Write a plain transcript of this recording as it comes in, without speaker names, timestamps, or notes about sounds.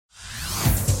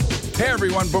Hey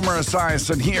everyone, Boomer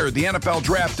Esiason here. The NFL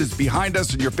draft is behind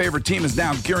us and your favorite team is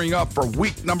now gearing up for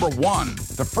week number 1.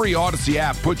 The free Odyssey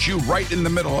app puts you right in the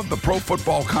middle of the pro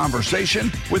football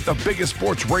conversation with the biggest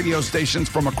sports radio stations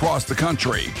from across the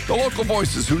country. The local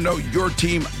voices who know your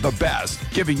team the best,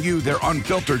 giving you their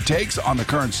unfiltered takes on the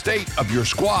current state of your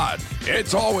squad.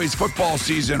 It's always football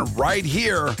season right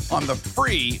here on the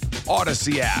free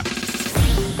Odyssey app.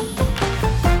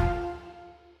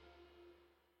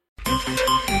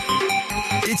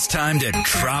 It's time to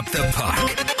drop the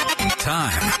puck.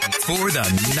 Time for the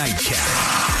Nightcap.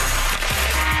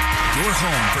 Your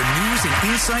home for news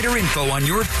and insider info on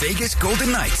your Vegas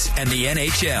Golden Knights and the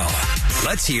NHL.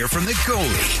 Let's hear from the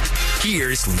goalie.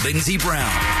 Here's Lindsey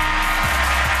Brown.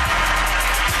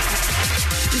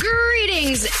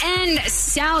 Greetings and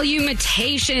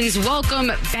salutations. Welcome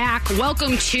back.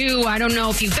 Welcome to, I don't know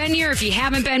if you've been here, if you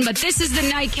haven't been, but this is the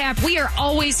Nightcap. We are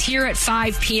always here at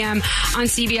 5 p.m. on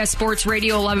CBS Sports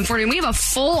Radio 1140. And we have a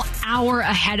full hour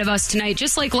ahead of us tonight,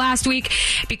 just like last week,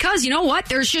 because you know what?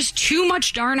 There's just too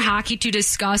much darn hockey to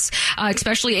discuss,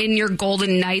 especially in your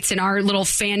Golden Knights and our little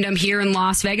fandom here in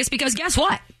Las Vegas, because guess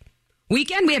what?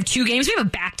 Weekend, we have 2 games. We have a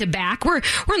back-to-back. We're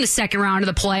in the second round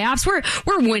of the playoffs. We're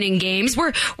winning games.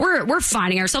 We're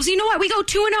finding ourselves. You know what? We go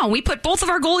 2-0. We put both of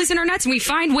our goalies in our nets, and we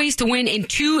find ways to win in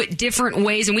 2 different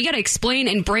ways. And we got to explain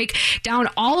and break down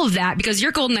all of that because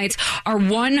your Golden Knights are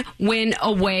 1 win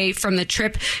away from the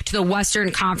trip to the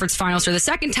Western Conference Finals for the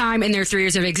second time in their 3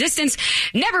 years of existence.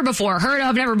 Never before heard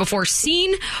of, never before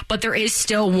seen, but there is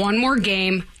still 1 more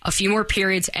game, a few more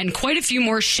periods, and quite a few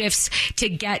more shifts to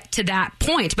get to that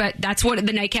point. But that's what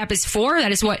the Nightcap is for.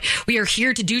 That is what we are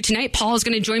here to do tonight. Paul is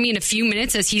going to join me in a few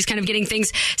minutes as he's kind of getting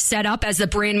things set up as the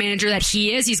brand manager that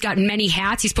he is. He's got many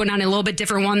hats. He's putting on a little bit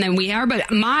different one than we are.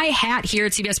 But my hat here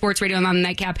at CBS Sports Radio and on the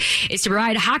Nightcap is to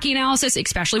provide hockey analysis,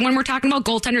 especially when we're talking about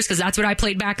goaltenders, because that's what I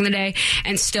played back in the day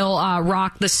and still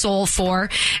rock the soul for.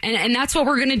 And that's what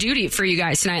we're going to do for you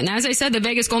guys tonight. And as I said, the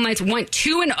Vegas Golden Knights went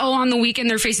 2-0 on the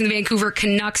weekend. They're facing the Vancouver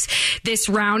Canucks this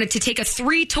round to take a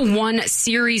 3-1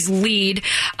 series lead.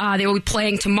 They will be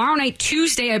playing tomorrow night,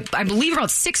 Tuesday, I believe about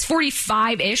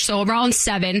 6:45-ish, so around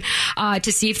 7,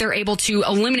 to see if they're able to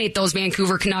eliminate those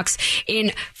Vancouver Canucks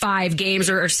in 5 games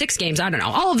or 6 games. I don't know.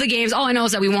 All of the games, all I know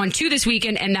is that we won 2 this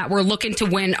weekend and that we're looking to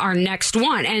win our next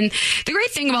one. And the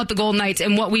great thing about the Golden Knights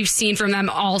and what we've seen from them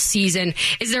all season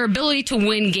is their ability to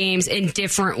win games in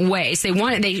different ways.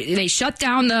 They shut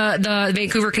down the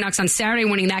Vancouver Canucks on Saturday,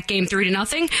 winning that game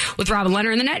 3-0 with Robin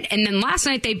Lehner in the net. And then last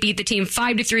night they beat the team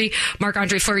 5-3.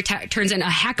 Marc-Andre Fleury turns in a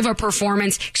heck of a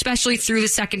performance, especially through the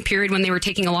second period when they were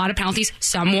taking a lot of penalties,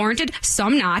 some warranted,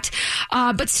 some not.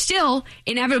 But still,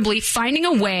 inevitably finding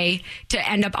a way to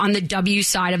end up on the W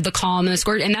side of the column in the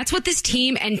score. And that's what this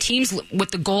team and teams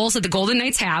with the goals that the Golden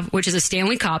Knights have, which is a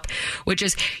Stanley Cup, which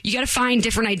is you got to find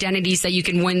different identities that you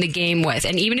can win the game with.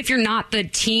 And even if you're not the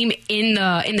team in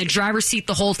the driver's seat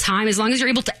the whole time, as long as you're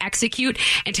able to execute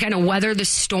and to kind of weather the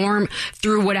storm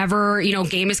through whatever,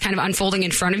 game is kind of unfolding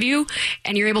in front of you,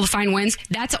 and you're able to find wins,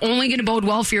 that's only going to bode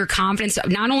well for your confidence,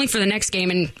 not only for the next game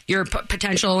and your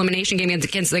potential elimination game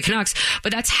against the Canucks,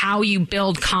 but that's how you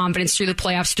build confidence through the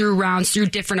playoffs, through rounds, through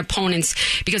different opponents,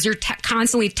 because you're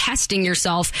constantly testing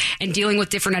yourself and dealing with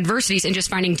different adversities and just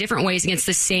finding different ways against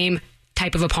the same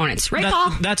type of opponents. Right,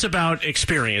 Paul? That's about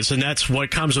experience, and that's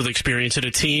what comes with experience in a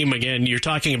team. Again, you're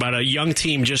talking about a young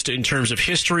team just in terms of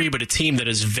history, but a team that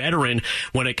is veteran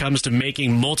when it comes to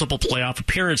making multiple playoff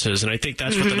appearances. And I think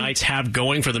that's what the Knights have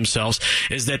going for themselves,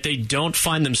 is that they don't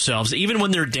find themselves, even when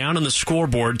they're down on the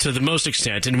scoreboard to the most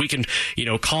extent, and we can,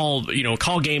 call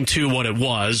game 2 what it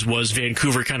was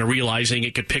Vancouver kind of realizing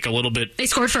it could pick a little bit. They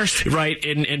scored first. Right,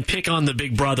 and pick on the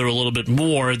big brother a little bit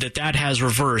more, that has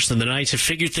reversed, and the Knights have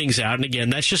figured things out. And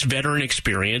again, that's just veteran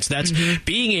experience. That's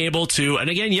being able to, and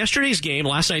again,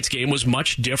 last night's game was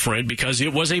much different because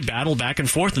it was a battle back and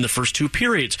forth in the first 2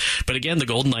 periods. But again, the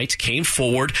Golden Knights came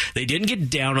forward. They didn't get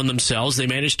down on themselves. They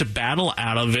managed to battle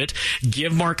out of it,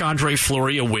 give Marc-Andre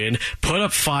Fleury a win, put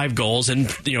up 5 goals, and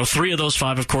 3 of those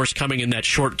 5, of course, coming in that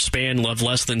short span of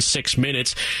less than 6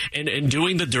 minutes, and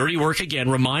doing the dirty work again,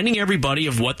 reminding everybody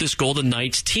of what this Golden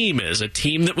Knights team is, a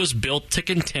team that was built to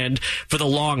contend for the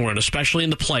long run, especially in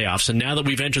the playoffs. And now that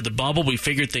we've entered the bubble, we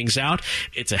figured things out.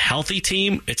 It's a healthy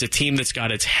team. It's a team that's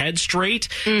got its head straight,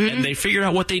 and they figured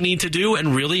out what they need to do.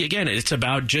 And really, again, it's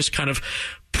about just kind of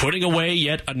putting away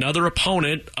yet another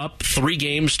opponent up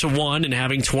 3-1 and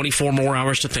having 24 more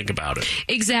hours to think about it.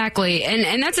 Exactly.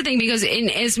 And that's the thing, because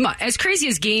as crazy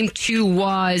as Game 2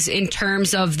 was in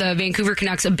terms of the Vancouver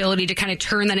Canucks' ability to kind of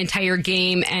turn that entire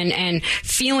game and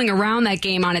feeling around that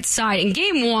game on its side, in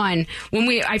Game 1,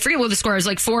 I forget what the score was,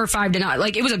 like 4 or 5-0.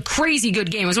 Like, it was a crazy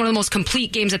good game. It was one of the most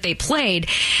complete games that they played,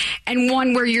 and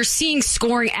one where you're seeing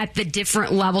scoring at the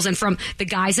different levels, and from the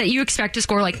guys that you expect to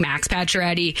score, like Max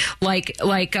Pacioretty, like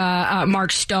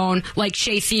Mark Stone, like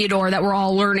Shea Theodore, that we're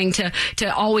all learning to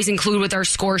always include with our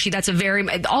score sheet.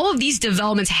 All of these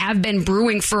developments have been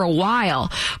brewing for a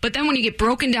while. But then when you get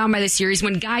broken down by the series,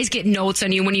 when guys get notes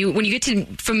on you, when you get to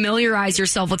familiarize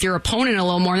yourself with your opponent a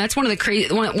little more, and that's one of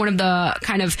the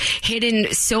kind of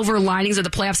hidden silver linings of the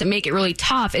playoffs that make it really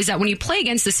tough, is that when you play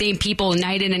against the same people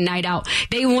night in and night out,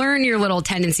 they learn your little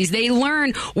tendencies. They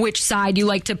learn which side you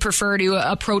like to prefer to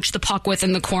approach the puck with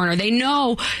in the corner. They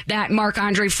know that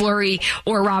Marc-Andre Fleury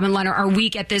or Robin Lehner are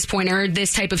weak at this point or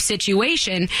this type of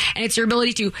situation, and it's your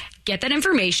ability to get that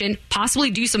information,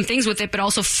 possibly do some things with it, but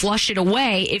also flush it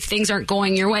away if things aren't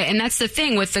going your way. And that's the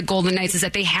thing with the Golden Knights, is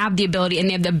that they have the ability, and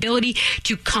they have the ability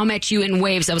to come at you in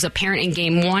waves. That was apparent in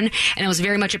Game 1, and it was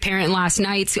very much apparent in last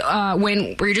night's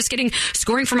where you're just getting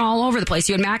scoring from all over the place.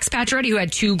 You had Max Pacioretty, who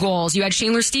had 2 goals. You had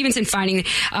Chandler Stevenson finding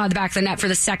the back of the net for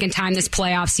the second time this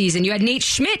playoff season. You had Nate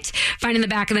Schmidt finding the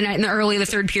back of the net in the early of the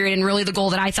third period, and really the goal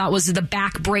that I thought was the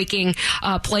back-breaking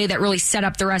play that really set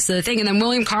up the rest of the thing. And then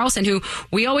William Karlsson, who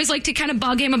we always like to kind of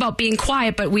bug him about being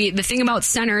quiet, but the thing about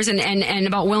centers and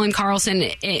about William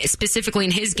Karlsson specifically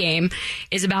in his game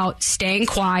is about staying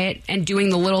quiet and doing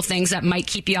the little things that might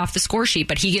keep you off the score sheet.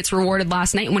 But he gets rewarded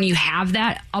last night when you have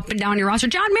that up and down your roster.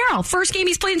 John Merrill, first game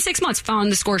he's played in 6 months,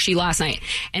 found the score sheet last night.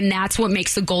 And that's what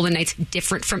makes the Golden Knights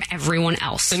different from everyone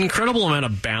else. An incredible amount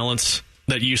of balance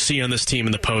that you see on this team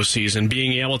in the postseason,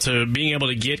 being able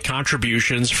to get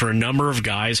contributions for a number of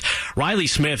guys. Riley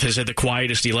Smith has had the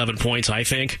quietest 11 points, I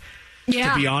think.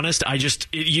 Yeah. To be honest,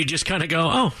 you just kind of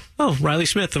go, oh, Riley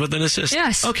Smith with an assist.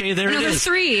 Yes. Okay, there Another it is.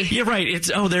 3. Yeah, right.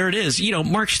 There it is.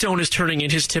 Mark Stone is turning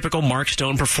in his typical Mark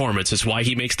Stone performance. It's why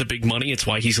he makes the big money. It's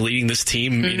why he's leading this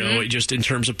team, just in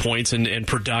terms of points and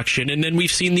production. And then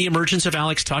we've seen the emergence of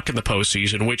Alex Tuch in the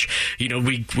postseason, which,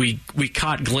 we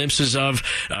caught glimpses of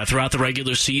throughout the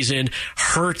regular season.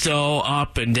 Hurt, though,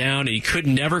 up and down. And he could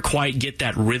never quite get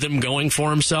that rhythm going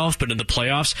for himself. But in the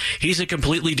playoffs, he's a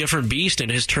completely different beast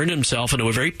and has turned himself into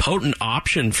a very potent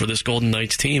option for this Golden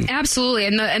Knights team. Absolutely.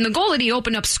 And the goal that he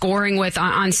opened up scoring with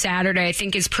on Saturday, I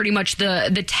think, is pretty much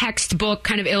the textbook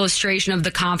kind of illustration of the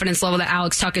confidence level that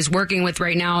Alex Tuch is working with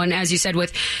right now. And as you said,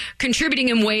 with contributing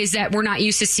in ways that we're not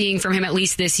used to seeing from him, at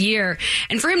least this year.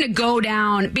 And for him to go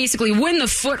down, basically win the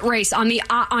foot race on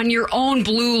your own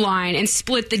blue line and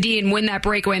split the D and win that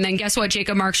breakaway. And then guess what,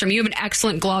 Jacob Markstrom? You have an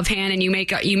excellent glove hand and you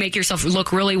make yourself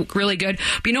look really, really good.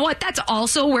 But you know what? That's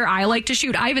also where I like to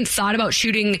shoot. I haven't thought about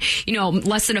shooting,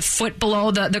 less than a foot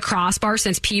below the crossbar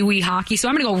since Pee Wee hockey. So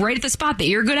I'm going to go right at the spot that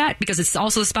you're good at, because it's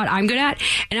also the spot I'm good at,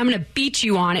 and I'm going to beat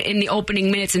you on it in the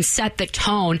opening minutes and set the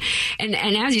tone. And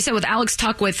as you said, with Alex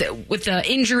Tuch, with the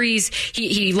injuries,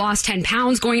 he lost 10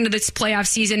 pounds going into this playoff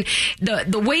season.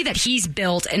 The way that he's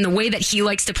built and the way that he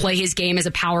likes to play his game as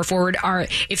a power forward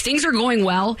if things are going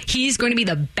well, he's going to be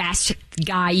the best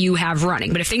guy you have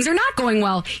running. But if things are not going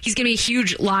well, he's going to be a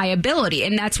huge liability.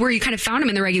 And that's where you kind of found him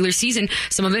in the regular season.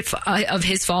 Some of it of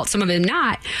his fault, some of it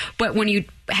not. But when you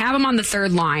have him on the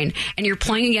third line and you're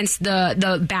playing against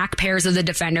the back pairs of the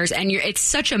defenders, and it's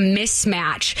such a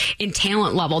mismatch in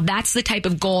talent level, that's the type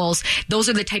of goals, those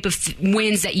are the type of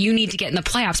wins that you need to get in the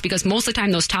playoffs, because most of the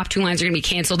time those top 2 lines are going to be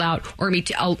canceled out or going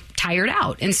to be tired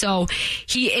out. And so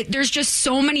there's just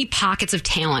so many pockets of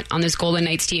talent on this Golden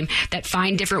Knights team that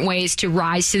find different ways to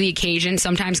rise to the occasion.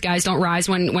 Sometimes guys don't rise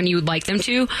when you would like them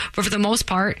to, but for the most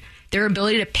part, their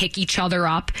ability to pick each other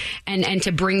up and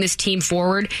to bring this team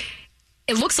forward,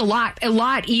 it looks a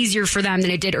lot easier for them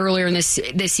than it did earlier in this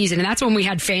season, and that's when we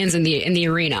had fans in the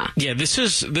arena. Yeah, this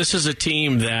is a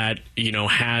team that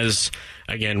has.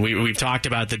 Again, we've talked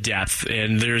about the depth,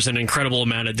 and there's an incredible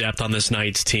amount of depth on this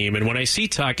Knights team. And when I see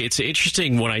Tuch, it's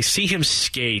interesting. When I see him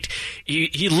skate,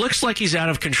 he looks like he's out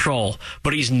of control,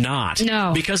 but he's not.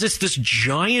 No. Because it's this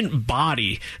giant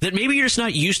body that maybe you're just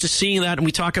not used to seeing that. And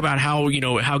we talk about how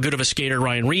good of a skater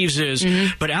Ryan Reeves is,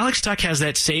 but Alex Tuch has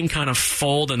that same kind of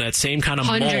fold and that same kind of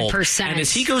 100%. Mold. And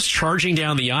as he goes charging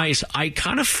down the ice, I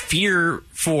kind of fear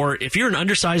if you're an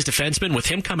undersized defenseman with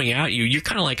him coming at you, you're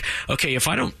kind of like, okay, if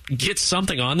I don't get some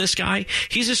something on this guy,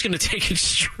 he's just going to take it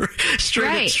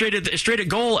straight at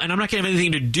goal, and I'm not going to have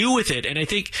anything to do with it. And I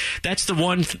think that's the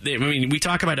one. We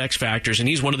talk about X factors, and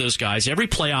he's one of those guys. Every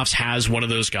playoffs has one of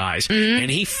those guys, and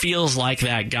he feels like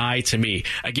that guy to me.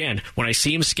 Again, when I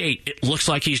see him skate, it looks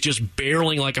like he's just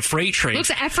barreling like a freight train. Looks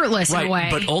effortless in a way.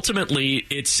 But ultimately,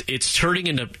 it's turning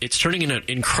into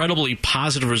incredibly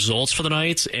positive results for the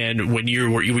Knights. And when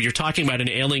you're talking about an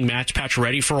ailing Max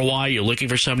Pacioretty for a while, you're looking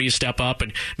for somebody to step up.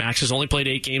 And Max has only played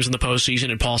 8 games in the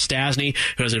postseason, and Paul Stastny,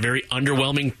 who has a very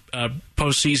underwhelming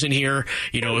postseason here,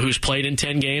 who's played in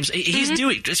 10 games.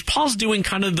 Paul's doing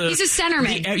kind of he's a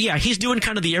centerman. He's doing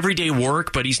kind of the everyday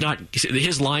work, but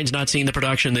his line's not seeing the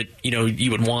production that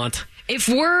you would want. If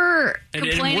we're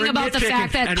complaining about the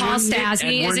fact that Paul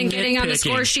Stastny isn't getting on the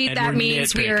score sheet, that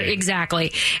means we're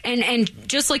exactly. And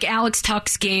just like Alex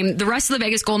Tuch's game, the rest of the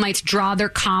Vegas Golden Knights draw their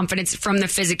confidence from the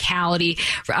physicality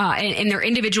in their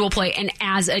individual play and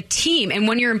as a team. And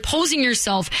when you're imposing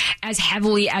yourself as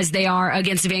heavily as they are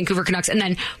against the Vancouver Canucks, and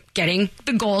then getting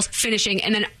the goals, finishing,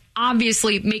 and then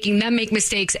obviously making them make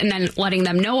mistakes and then letting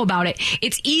them know about it,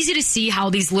 it's easy to see how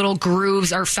these little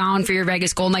grooves are found for your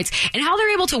Vegas Golden Knights and how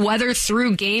they're able to weather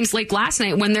through games like last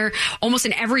night when they're almost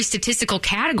in every statistical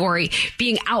category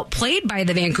being outplayed by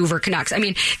the Vancouver Canucks. I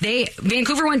mean,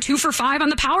 Vancouver went 2 for 5 on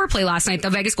the power play last night. The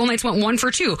Vegas Golden Knights went 1 for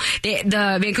 2.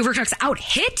 The Vancouver Canucks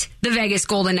out-hit the Vegas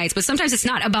Golden Knights, but sometimes it's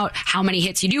not about how many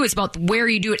hits you do. It's about where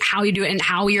you do it, how you do it, and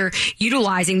how you're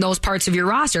utilizing those parts of your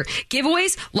roster.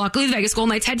 Giveaways, luckily the Vegas Golden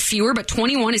Knights had fewer, but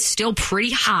 21 is still pretty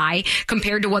high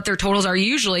compared to what their totals are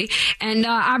usually. And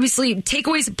obviously,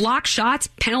 takeaways, block shots,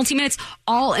 penalty minutes,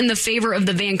 all in the favor of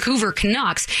the Vancouver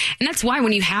Canucks. And that's why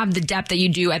when you have the depth that you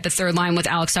do at the third line with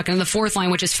Alex Tuch and the fourth line,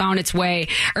 which has found its way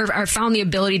or found the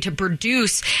ability to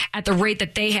produce at the rate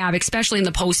that they have, especially in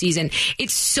the postseason,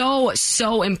 it's so,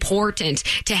 so important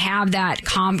to have that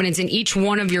confidence in each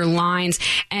one of your lines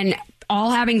and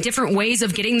all having different ways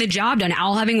of getting the job done,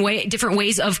 all having different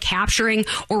ways of capturing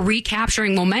or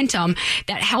recapturing momentum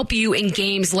that help you in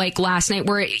games like last night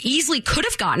where it easily could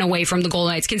have gotten away from the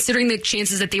Golden Knights, considering the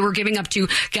chances that they were giving up to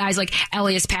guys like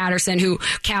Elias Patterson, who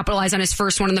capitalized on his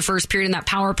first one in the first period in that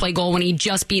power play goal when he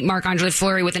just beat Marc-Andre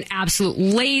Fleury with an absolute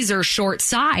laser short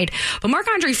side. But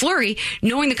Marc-Andre Fleury,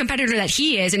 knowing the competitor that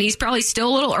he is, and he's probably still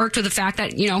a little irked with the fact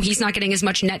that, he's not getting as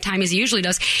much net time as he usually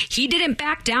does, he didn't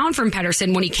back down from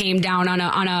Pettersson when he came down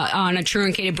on a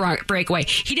truncated breakaway.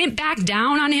 He didn't back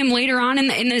down on him later on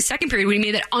in the second period when he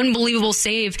made that unbelievable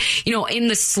save, in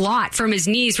the slot from his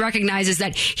knees, recognizes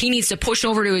that he needs to push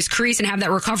over to his crease and have that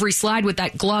recovery slide with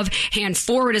that glove hand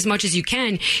forward as much as you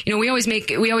can. We always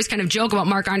kind of joke about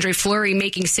Marc-Andre Fleury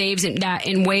making saves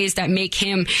in ways that make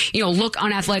him, look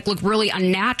unathletic, look really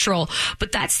unnatural.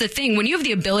 But that's the thing. When you have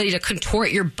the ability to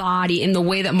contort your body in the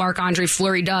way that Marc-Andre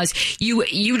Fleury does,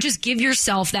 you just give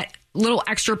yourself that little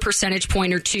extra percentage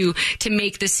point or two to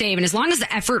make the save. And as long as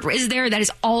the effort is there, that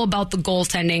is all about the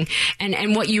goaltending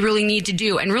and what you really need to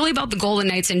do, and really about the Golden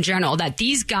Knights in general, that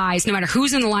these guys, no matter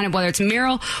who's in the lineup, whether it's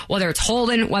Merrill, whether it's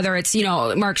Holden, whether it's,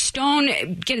 Mark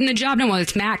Stone getting the job done, whether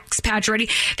it's Max Pacioretty,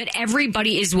 that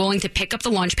everybody is willing to pick up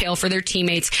the lunch pail for their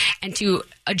teammates and to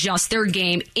adjust their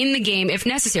game in the game if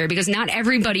necessary, because not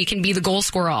everybody can be the goal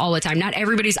scorer all the time. Not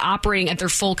everybody's operating at their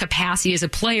full capacity as a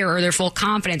player or their full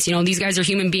confidence. These guys are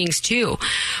human beings too.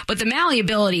 But the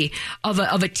malleability of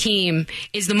a team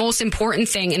is the most important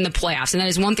thing in the playoffs. And that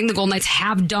is one thing the Golden Knights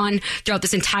have done throughout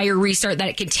this entire restart, that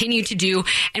it continue to do,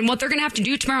 and what they're going to have to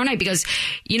do tomorrow night, because,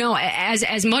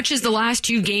 as much as the last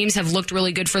 2 games have looked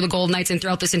really good for the Golden Knights and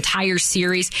throughout this entire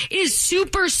series, it is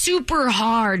super, super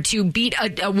hard to beat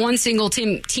a one single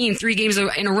team 3 games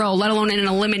in a row, let alone in an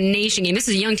elimination game. This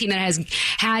is a young team that has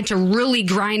had to really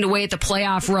grind away at the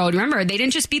playoff road. Remember, they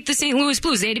didn't just beat the St. Louis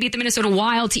Blues. They had to beat the Minnesota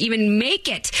Wild to even make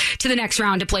it to the next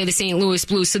round to play the St. Louis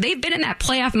Blues. So they've been in that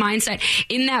playoff mindset,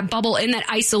 in that bubble, in that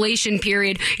isolation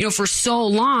period, for so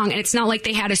long. And it's not like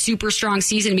they had a super strong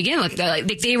season to begin with.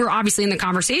 They were obviously in the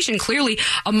conversation, clearly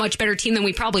a much better team than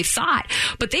we probably thought.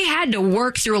 But they had to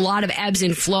work through a lot of ebbs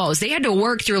and flows. They had to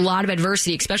work through a lot of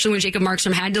adversity, especially when Jacob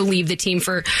Markstrom had to leave the team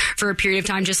for a period of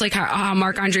time, just like how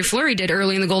Marc-Andre Fleury did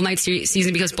early in the Golden Knights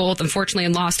season, because both unfortunately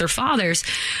had lost their fathers.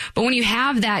 But when you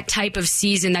have that type of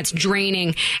season that's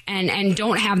draining and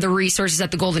don't have the resources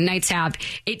that the Golden Knights have,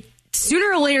 it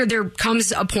sooner or later there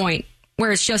comes a point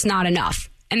where it's just not enough.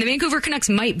 And the Vancouver Canucks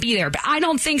might be there, but I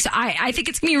don't think so. I think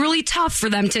it's going to be really tough for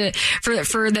them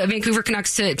for the Vancouver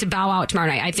Canucks to bow out tomorrow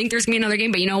night. I think there's going to be another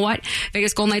game, but you know what?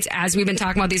 Vegas Golden Knights, as we've been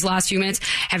talking about these last few minutes,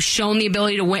 have shown the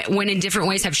ability to win in different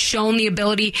ways, have shown the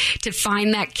ability to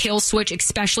find that kill switch,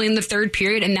 especially in the third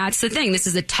period. And that's the thing. This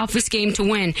is the toughest game to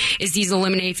win, is these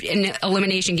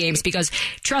elimination games, because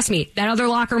trust me, that other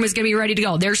locker room is going to be ready to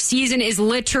go. Their season is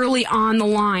literally on the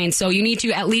line. So you need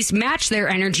to at least match their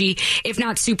energy, if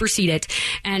not supersede it.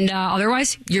 And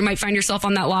otherwise, you might find yourself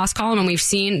on that loss column, and we've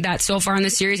seen that so far in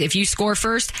this series. If you score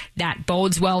first, that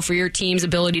bodes well for your team's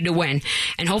ability to win.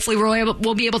 And hopefully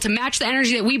we'll be able to match the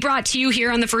energy that we brought to you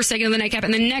here on the first segment of the Nightcap.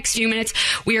 In the next few minutes,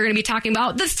 we are going to be talking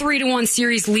about the 3-1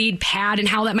 series lead pad and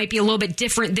how that might be a little bit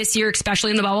different this year,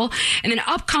 especially in the bubble. And then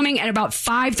upcoming at about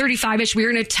 5:35-ish,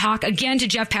 we're going to talk again to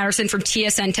Jeff Paterson from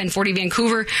TSN 1040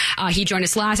 Vancouver. He joined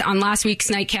us on last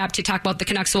week's Nightcap to talk about the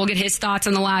Canucks. So we'll get his thoughts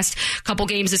on the last couple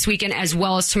games this weekend, as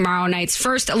well as tomorrow night's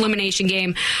first elimination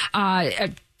game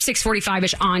at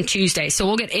 6:45-ish on Tuesday. So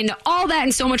we'll get into all that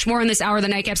and so much more in this hour of the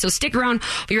Nightcap. So stick around.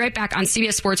 We'll be right back on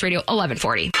CBS Sports Radio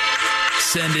 1140.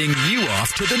 Sending you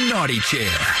off to the naughty chair.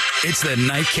 It's the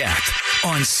Nightcap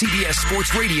on CBS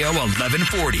Sports Radio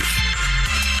 1140.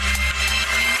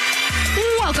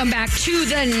 Welcome back to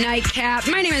the Nightcap.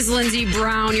 My name is Lindsey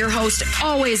Brown, your host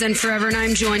always and forever, and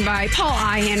I'm joined by Paul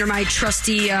Ihander, my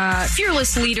trusty,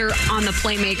 fearless leader on the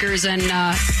Playmakers, and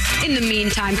in the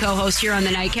meantime, co-host here on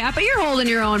the Nightcap. But you're holding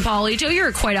your own, Paulito.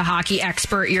 You're quite a hockey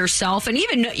expert yourself, and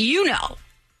even you know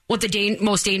what the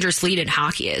most dangerous lead in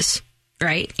hockey is,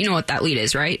 right? You know what that lead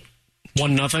is, right?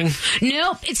 1-0.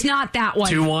 Nope, it's not that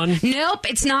one. 2-1. Nope,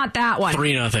 it's not that one.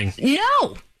 3-0.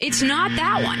 No, it's not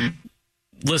that one.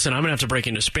 Listen, I'm going to have to break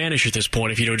into Spanish at this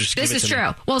point if you don't just give it to me. This is true.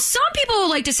 Well, some people would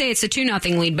like to say it's a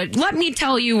 2-0 lead, but let me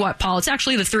tell you what, Paul. It's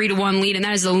actually the 3-1 lead, and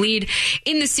that is the lead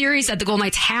in the series that the Golden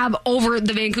Knights have over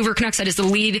the Vancouver Canucks. That is the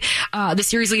lead, the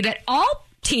series lead that all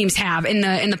teams have in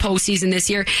the postseason this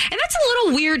year. And that's a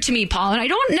little weird to me, Paul, and I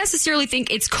don't necessarily think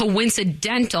it's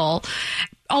coincidental,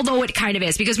 although it kind of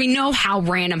is, because we know how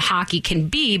random hockey can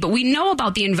be, but we know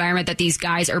about the environment that these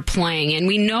guys are playing, and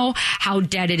we know how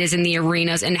dead it is in the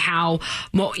arenas, and how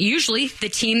usually the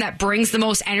team that brings the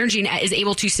most energy and is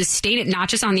able to sustain it, not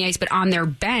just on the ice, but on their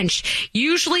bench,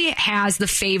 usually has the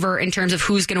favor in terms of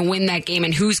who's going to win that game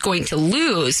and who's going to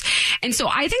lose. And so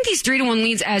I think these 3-1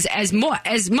 leads, as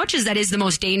much as that is the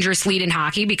most dangerous lead in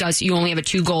hockey, because you only have a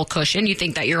 2-goal cushion, you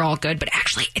think that you're all good, but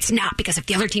actually it's not, because if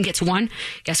the other team gets one,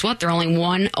 guess what? They're only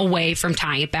one away from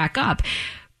tying it back up.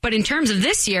 But in terms of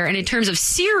this year, and in terms of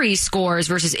series scores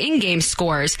versus in-game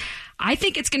scores, I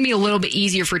think it's going to be a little bit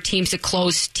easier for teams to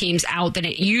close teams out than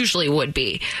it usually would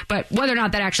be. But whether or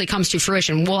not that actually comes to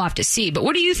fruition, we'll have to see. But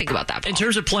what do you think about that, Paul? In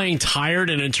terms of playing tired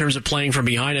and in terms of playing from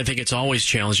behind, I think it's always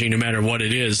challenging no matter what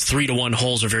it is. 3-1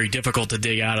 holes are very difficult to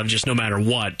dig out of, just no matter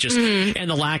what. And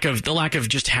the lack of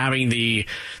just having the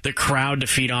crowd to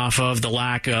feed off of, the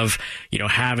lack of,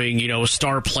 having,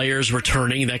 star players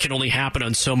returning, that can only happen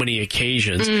on so many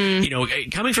occasions.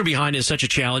 Coming from behind is such a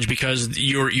challenge because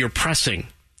you're pressing.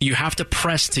 You have to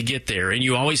press to get there, and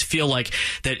you always feel like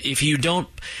that if you don't,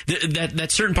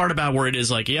 that certain part about where it is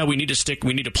like, yeah, we need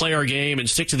to play our game and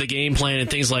stick to the game plan and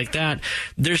things like that.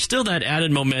 There's still that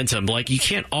added momentum. Like, you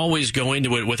can't always go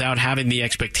into it without having the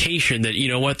expectation that,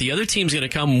 the other team's going to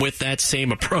come with that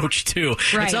same approach too.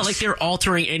 Right. It's not like they're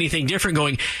altering anything different,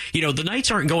 going, the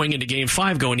Knights aren't going into Game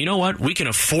 5 going, you know what, we can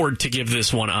afford to give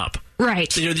this one up.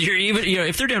 Right. You're even,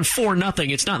 if they're down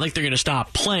 4-0, it's not like they're going to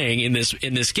stop playing in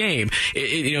this game.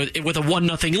 With a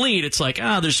 1-0 lead, it's like,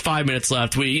 there's 5 minutes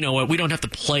left. We don't have to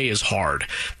play as hard.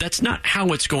 That's not how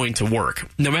it's going to work.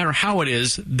 No matter how it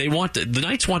is, the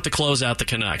Knights want to close out the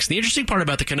Canucks. The interesting part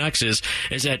about the Canucks is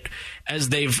that as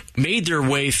they've made their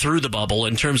way through the bubble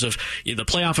in terms of the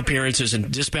playoff appearances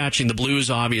and dispatching the Blues,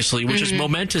 obviously, which is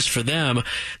momentous for them,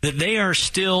 that they are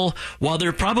still, while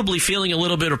they're probably feeling a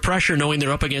little bit of pressure knowing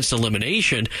they're up against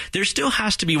elimination, there still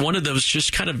has to be one of those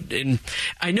just kind of,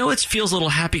 I know it feels a little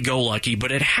happy-go-lucky,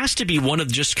 but it has to be one of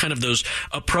just kind of those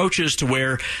approaches to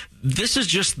where this is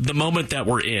just the moment that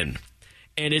we're in.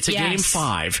 And it's a Game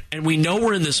 5, and we know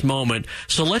we're in this moment,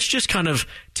 so let's just kind of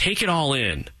take it all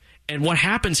in. And what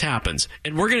happens,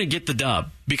 and we're going to get the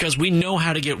dub because we know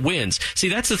how to get wins. See,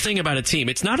 that's the thing about a team.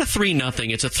 It's not a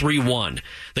 3-0, it's a 3-1.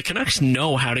 The Canucks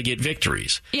know how to get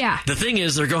victories. Yeah. The thing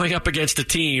is, they're going up against a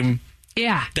team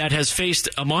Yeah. That has faced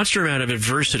a monster amount of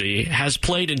adversity, has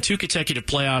played in 2 consecutive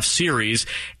playoff series,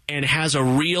 and has a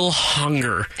real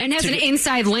hunger. And has an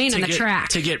inside lane on the track.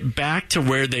 To get back to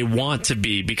where they want to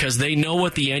be, because they know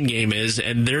what the end game is,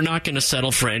 and they're not going to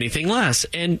settle for anything less.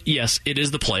 And yes, it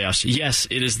is the playoffs. Yes,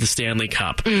 it is the Stanley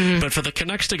Cup. But for the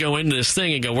Canucks to go into this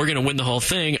thing and go, we're going to win the whole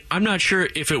thing, I'm not sure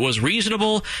if it was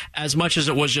reasonable as much as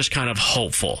it was just kind of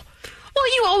hopeful.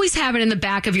 Well, you always have it in the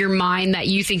back of your mind that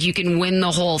you think you can win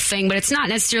the whole thing, but it's not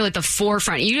necessarily at the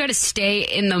forefront. You got to stay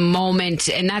in the moment,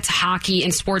 and that's hockey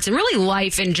and sports and really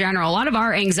life in general. A lot of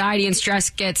our anxiety and stress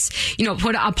gets,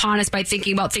 put upon us by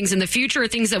thinking about things in the future or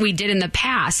things that we did in the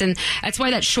past. And that's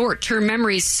why that short-term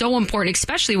memory is so important,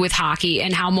 especially with hockey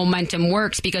and how momentum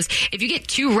works, because if you get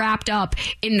too wrapped up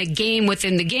in the game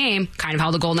within the game, kind of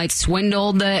how the Golden Knights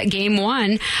swindled the game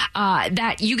 1,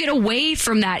 that you get away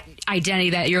from that identity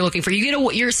that you're looking for.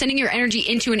 You're sending your energy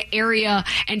into an area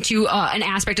and to an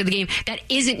aspect of the game that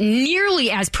isn't nearly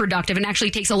as productive and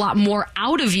actually takes a lot more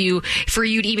out of you for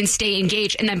you to even stay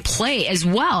engaged and then play as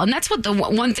well. And that's what the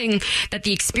one thing that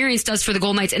the experience does for the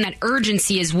Golden Knights, and that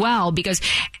urgency as well, because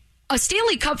a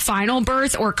Stanley Cup final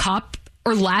berth or cup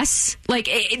or less,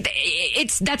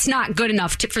 that's not good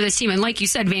enough for this team. And like you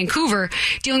said, Vancouver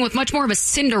dealing with much more of a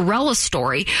Cinderella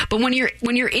story. But when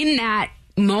you're in that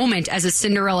moment as a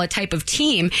Cinderella type of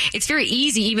team, it's very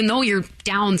easy, even though you're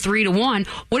down 3-1.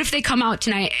 What if they come out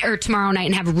tonight or tomorrow night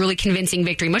and have a really convincing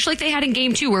victory, much like they had in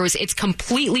game 2, where it's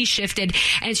completely shifted,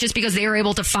 and it's just because they were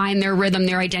able to find their rhythm,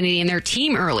 their identity, and their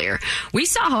team earlier. We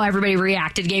saw how everybody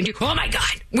reacted game 2. Oh my God,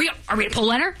 are we going to pull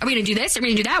Leonard? Are we going to do this? Are we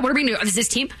going to do that? What are we going to do? Is this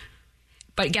team?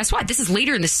 But guess what? This is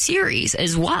later in the series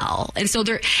as well. And so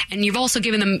and you've also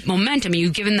given them momentum.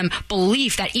 You've given them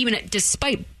belief that even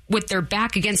despite with their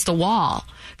back against the wall,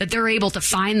 that they're able to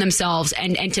find themselves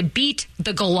and to beat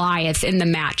the Goliath in the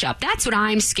matchup. That's what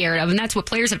I'm scared of, and that's what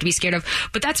players have to be scared of.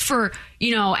 But that's for,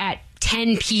 at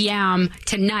 10 p.m.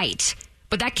 tonight.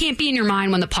 But that can't be in your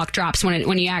mind when the puck drops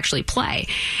when you actually play.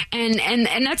 And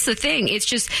that's the thing. It's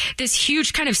just this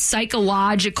huge kind of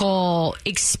psychological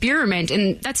experiment,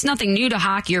 and that's nothing new to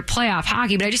hockey or playoff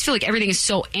hockey, but I just feel like everything is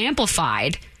so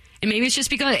amplified. And maybe it's just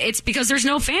because there's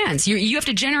no fans. You have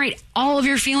to generate all of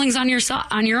your feelings on your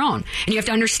own, and you have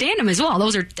to understand them as well.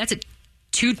 That's a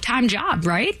 2-time job,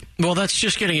 right? Well, that's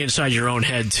just getting inside your own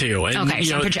head too. And, okay,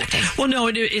 so projecting. Well,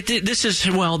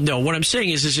 no, what I'm saying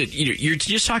is that you're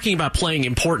just talking about playing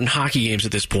important hockey games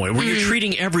at this point, where you're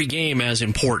treating every game as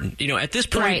important. At this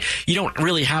point, right, you don't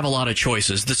really have a lot of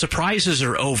choices. The surprises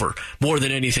are over more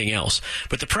than anything else.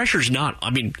 But the pressure's not.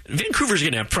 I mean, Vancouver's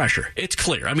going to have pressure. It's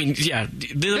clear. I mean, yeah.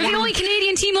 They're the only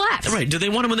Canadian team left. Right. Do they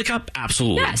want to win the Cup?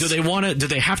 Absolutely. Yes. Do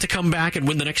they have to come back and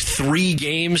win the next 3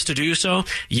 games to do so?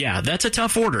 Yeah, that's a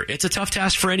tough order. It's a tough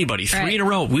task for anybody. 3 in a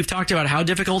row. We've talked about how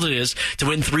difficult it is to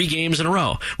win 3 games in a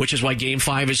row, which is why Game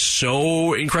 5 is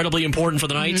so incredibly important for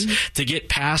the Knights to get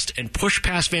past and push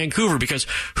past Vancouver, because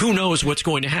who knows what's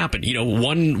going to happen.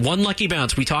 One lucky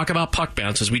bounce. We talk about puck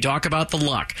bounces. We talk about the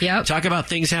luck. Yep. Talk about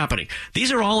things happening.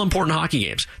 These are all important hockey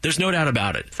games. There's no doubt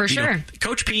about it. For sure.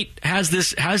 Coach Pete has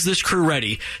this crew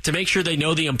ready to make sure they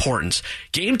know the importance.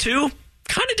 Game 2,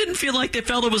 kind of didn't feel like they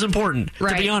felt it was important,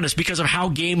 to be honest, because of how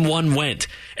Game 1 went.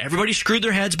 Everybody screwed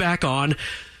their heads back on.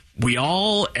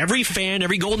 Every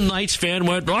Golden Knights fan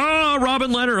went,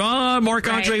 Robin Leonard,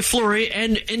 Marc-Andre Fleury,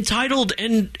 and entitled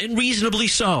and reasonably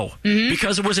so,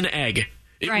 because it was an egg.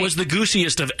 It was the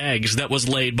goosiest of eggs that was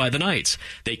laid by the Knights.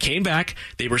 They came back.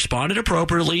 They responded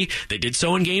appropriately. They did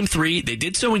so in Game 3. They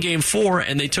did so in Game 4,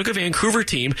 and they took a Vancouver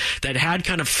team that had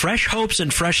kind of fresh hopes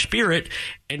and fresh spirit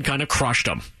and kind of crushed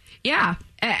them. Yeah,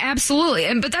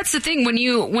 absolutely. But that's the thing, when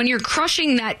you're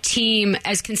crushing that team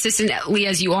as consistently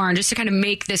as you are, and just to kind of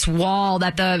make this wall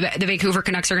that the Vancouver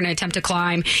Canucks are going to attempt to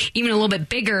climb even a little bit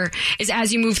bigger, is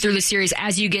as you move through the series,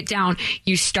 as you get down,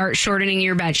 you start shortening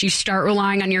your bench. You start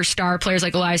relying on your star players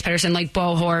like Elias Pettersson, like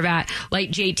Bo Horvat, like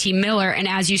JT Miller, and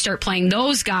as you start playing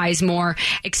those guys more,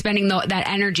 expending that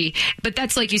energy. But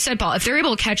that's like you said, Paul, if they're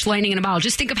able to catch lightning in a bottle,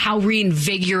 just think of how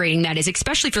reinvigorating that is,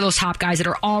 especially for those top guys that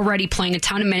are already playing a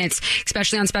ton of minutes,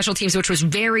 especially on special teams, which was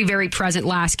very, very present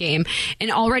last game,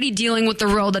 and already dealing with the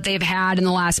road that they've had in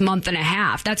the last month and a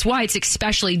half. That's why it's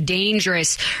especially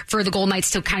dangerous for the Golden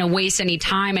Knights to kind of waste any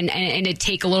time and to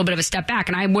take a little bit of a step back.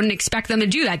 And I wouldn't expect them to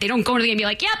do that. They don't go into the game and be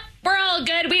like, yep, we're all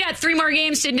good. We got 3 more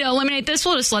games to eliminate this.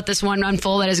 We'll just let this one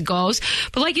unfold as it goes.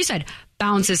 But like you said,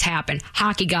 bounces happen.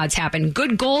 Hockey gods happen.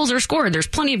 Good goals are scored. There's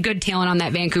plenty of good talent on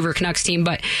that Vancouver Canucks team.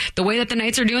 But the way that the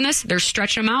Knights are doing this, they're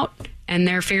stretching them out, and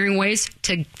they're figuring ways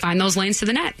to find those lanes to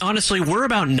the net. Honestly, we're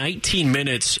about 19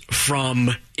 minutes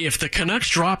from, if the Canucks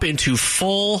drop into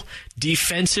full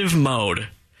defensive mode,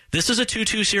 This is a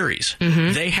 2-2 series.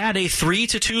 They had a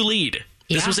 3-2 lead.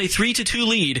 This was a 3-2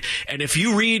 lead. And if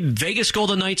you read Vegas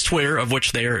Golden Knights Twitter, of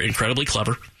which they are incredibly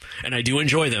clever, and I do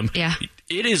enjoy them,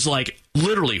 it is like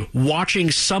literally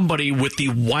watching somebody with the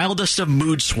wildest of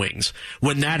mood swings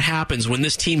when that happens, when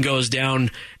this team goes down.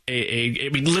 I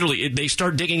mean, literally, they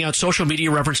start digging out social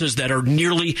media references that are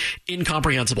nearly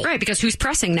incomprehensible. Right, because who's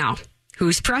pressing now?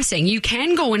 Who's pressing? You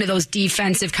can go into those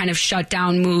defensive kind of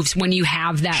shutdown moves when you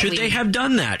have that Should lead. they have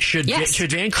done that? Should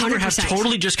Vancouver 100%. have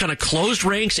totally just kind of closed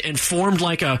ranks and formed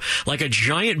like a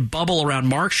giant bubble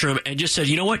around Markstrom and just said,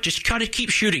 you know what, just kind of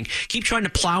keep shooting, keep trying to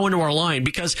plow into our line?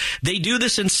 Because they do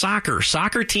this in soccer.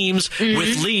 Soccer teams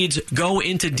with leads go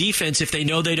into defense if they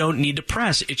know they don't need to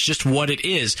press. It's just what it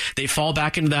is. They fall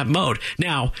back into that mode.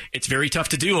 Now, it's very tough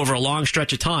to do over a long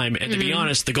stretch of time. And to be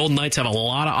honest, the Golden Knights have a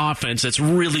lot of offense that's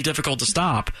really difficult to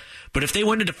stop. But if they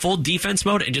went into full defense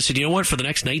mode and just said, you know what, for the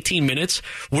next 19 minutes,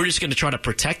 we're just going to try to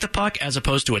protect the puck as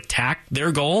opposed to attack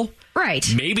their goal. Right.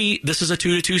 Maybe this is a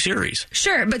 2-2 series.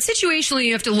 Sure, but situationally,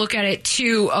 you have to look at it,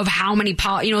 too, of how many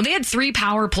they had 3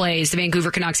 power plays the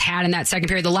Vancouver Canucks had in that second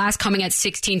period, the last coming at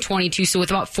 16:22, so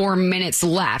with about 4 minutes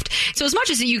left. So as much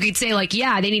as you could say, like,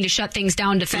 yeah, they need to shut things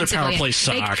down defensively. Their power play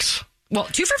sucks. Well,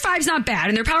 2 for 5 is not bad,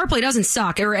 and their power play doesn't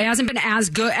suck, or it hasn't been as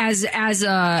good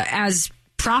as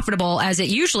profitable as it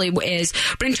usually is.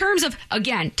 But in terms of,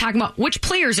 again, talking about which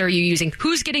players are you using,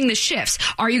 who's getting the shifts,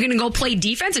 are you going to go play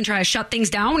defense and try to shut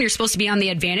things down when you're supposed to be on the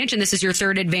advantage, and this is your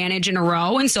third advantage in a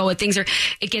row, and so it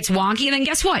gets wonky, and then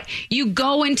guess what? You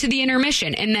go into the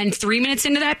intermission, and then 3 minutes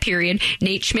into that period,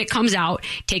 Nate Schmidt comes out,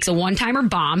 takes a one-timer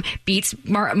bomb, beats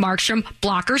Markstrom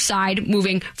blocker side,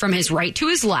 moving from his right to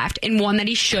his left, and one that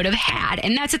he should have had.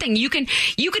 And that's the thing. You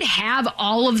could have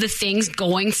all of the things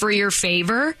going for your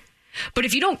favor, but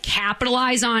if you don't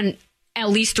capitalize on at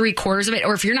least 3/4 of it,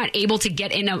 or if you're not able to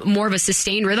get in a more of a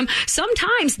sustained rhythm,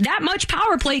 sometimes that much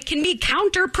power play can be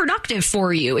counterproductive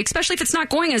for you, especially if it's not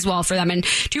going as well for them. And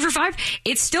 2 for 5,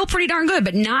 it's still pretty darn good,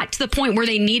 but not to the point where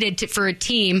they needed to for a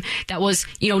team that was,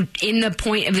 in the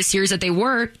point of the series that they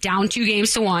were down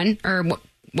 2-1, or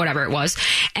whatever it was,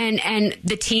 and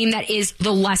the team that is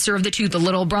the lesser of the two, the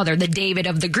little brother, the David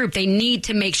of the group. They need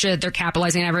to make sure that they're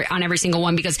capitalizing on every single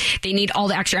one, because they need all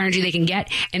the extra energy they can get,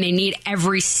 and they need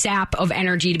every sap of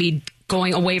energy to be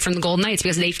going away from the Golden Knights,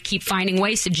 because they keep finding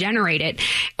ways to generate it,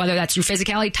 whether that's through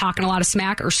physicality, talking a lot of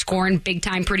smack, or scoring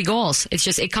big-time pretty goals. It's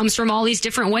just, it comes from all these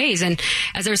different ways. And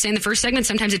as I was saying in the first segment,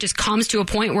 sometimes it just comes to a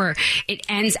point where it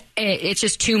ends, it's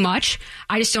just too much.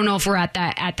 I just don't know if we're at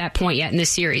that point yet in this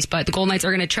series. But the Golden Knights are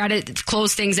going to try to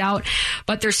close things out.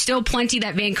 But there's still plenty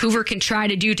that Vancouver can try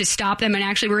to do to stop them. And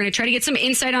actually, we're going to try to get some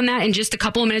insight on that in just a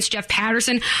couple of minutes. Jeff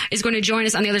Paterson is going to join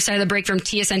us on the other side of the break from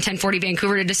TSN 1040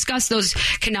 Vancouver to discuss those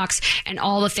Canucks and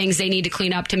all the things they need to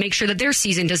clean up to make sure that their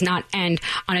season does not end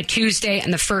on a Tuesday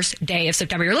and the first day of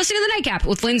September. You're listening to The Nightcap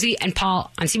with Lindsey and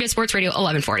Paul on CBS Sports Radio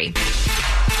 1140.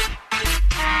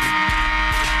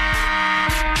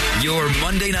 Your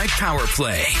Monday night power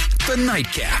play, The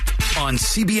Nightcap on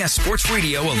CBS Sports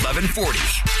Radio 1140.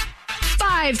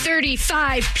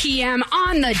 5:35 p.m.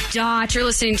 on the dot. You're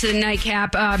listening to The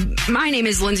Nightcap. My name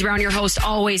is Lindsey Brown, your host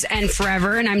always and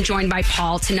forever, and I'm joined by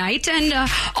Paul tonight. And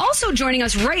also joining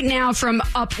us right now from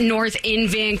up north in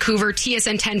Vancouver,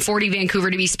 TSN 1040 Vancouver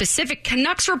to be specific,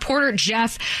 Canucks reporter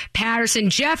Jeff Paterson.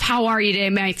 Jeff, how are you today,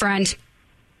 my friend?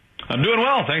 I'm doing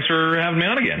well. Thanks for having me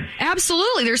on again.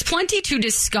 Absolutely. There's plenty to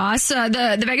discuss.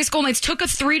 The Vegas Golden Knights took a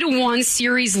 3-1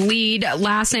 series lead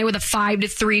last night with a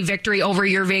 5-3 victory over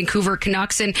your Vancouver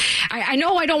Canucks. And I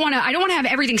know I don't want to have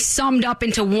everything summed up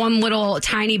into one little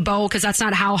tiny bow, because that's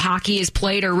not how hockey is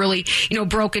played or really,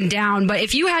 broken down. But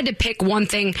if you had to pick one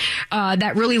thing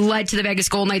that really led to the Vegas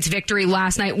Golden Knights victory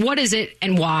last night, what is it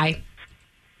and why?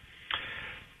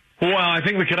 Well, I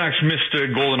think the Canucks missed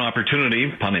a golden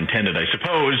opportunity, pun intended, I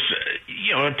suppose,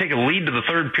 take a lead to the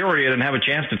third period and have a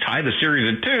chance to tie the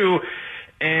series at 2.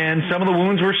 And some of the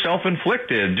wounds were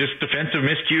self-inflicted, just defensive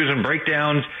miscues and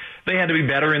breakdowns. They had to be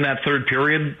better in that third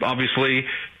period, obviously.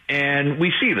 And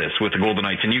we see this with the Golden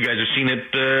Knights, and you guys have seen it,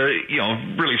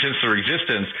 really since their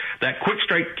existence, that quick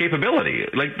strike capability.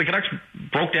 Like, the Canucks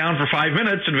broke down for 5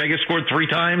 minutes, and Vegas scored 3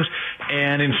 times,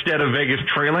 and instead of Vegas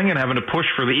trailing and having to push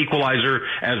for the equalizer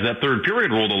as that third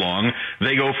period rolled along,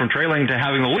 they go from trailing to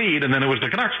having the lead, and then it was the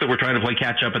Canucks that were trying to play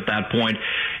catch-up at that point.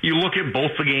 You look at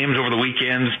both the games over the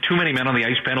weekends, too many men on the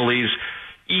ice penalties.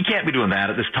 You can't be doing that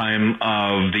at this time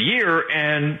of the year,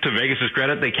 and to Vegas'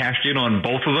 credit, they cashed in on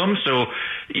both of them. So,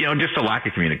 just a lack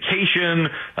of communication,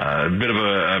 a bit of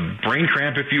a brain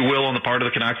cramp, if you will, on the part of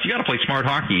the Canucks. You got to play smart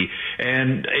hockey,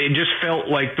 and it just felt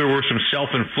like there were some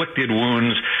self-inflicted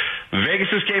wounds Vegas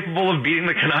is capable of beating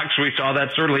the Canucks. We saw that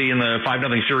certainly in the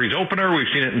 5-0 series opener. We've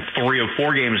seen it in 3 of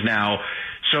 4 games now.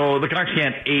 So the Canucks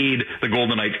can't aid the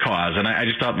Golden Knights' cause. And I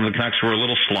just thought the Canucks were a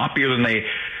little sloppier than they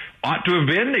ought to have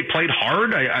been. They played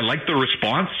hard. I liked the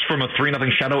response from a 3-0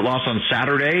 shutout loss on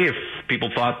Saturday. If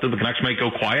people thought that the Canucks might go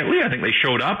quietly, I think they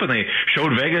showed up and they showed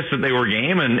Vegas that they were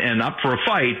game and up for a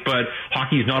fight. But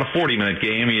hockey's not a 40-minute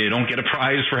game. You don't get a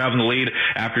prize for having the lead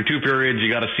after 2 periods.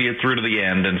 You got to see it through to the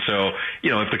end. And so,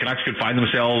 if the Canucks could find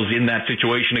themselves in that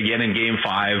situation again in Game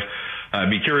 5, I'd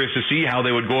be curious to see how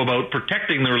they would go about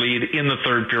protecting their lead in the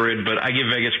 3rd period, but I give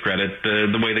Vegas credit.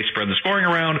 The way they spread the scoring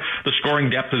around, the scoring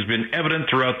depth has been evident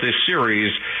throughout this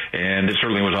series, and it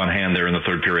certainly was on hand there in the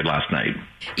 3rd period last night.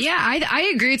 Yeah,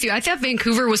 I agree with you. I thought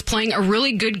Vancouver was playing a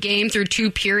really good game through 2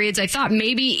 periods. I thought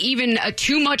maybe even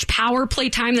too much power play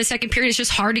time in the 2nd period. It's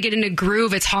just hard to get in a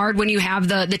groove. It's hard when you have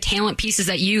the talent pieces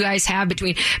that you guys have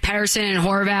between Paterson and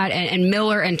Horvat and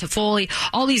Miller and Toffoli.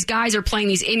 All these guys are playing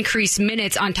these increased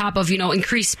minutes on top of,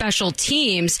 increased special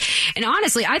teams. And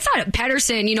honestly, I thought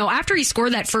Paterson, after he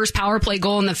scored that first power play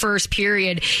goal in the 1st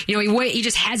period, he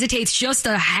just hesitates just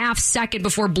a half second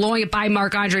before blowing it by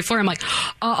Marc-Andre Fleury. I'm like,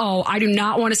 I do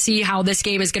not want to see how this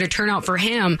game is going to turn out for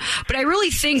him. But I really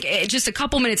think just a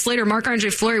couple minutes later, Marc-Andre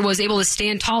Fleury was able to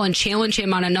stand tall and challenge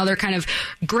him on another kind of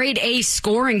grade A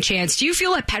scoring chance. Do you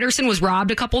feel that Paterson was robbed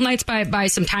a couple nights by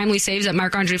some timely saves at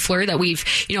Marc-Andre Fleury that we've,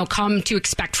 come to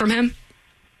expect from him?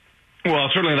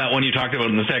 Well, certainly that one you talked about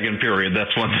in the 2nd period,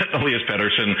 that's one that Elias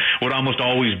Pettersson would almost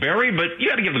always bury, but you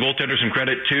got to give the goaltender some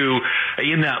credit, too,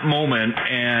 in that moment.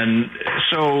 And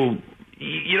so,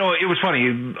 it was funny.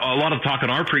 A lot of talk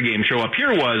on our pregame show up here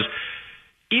was,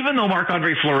 even though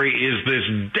Marc-Andre Fleury is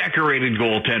this decorated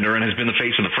goaltender and has been the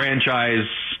face of the franchise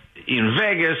in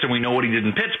Vegas, and we know what he did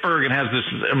in Pittsburgh and has this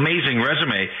amazing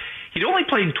resume, he'd only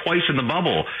played twice in the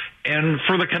bubble. And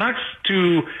for the Canucks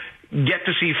to get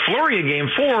to see Fleury in Game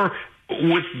 4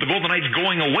 with the Golden Knights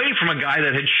going away from a guy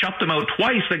that had shut them out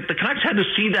twice, the Canucks had to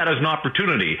see that as an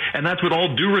opportunity. And that's with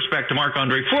all due respect to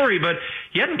Marc-Andre Fleury, but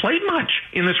he hadn't played much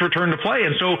in this return to play.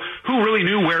 And so who really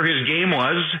knew where his game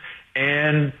was?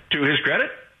 And to his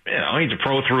credit, he's a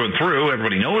pro through and through.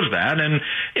 Everybody knows that. And,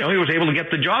 he was able to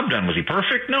get the job done. Was he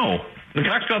perfect? No. The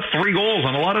Canucks got 3 goals.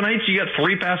 On a lot of nights, you got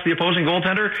 3 past the opposing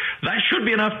goaltender. That should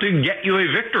be enough to get you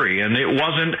a victory. And it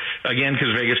wasn't, again,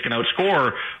 because Vegas can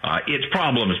outscore its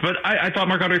problems. But I thought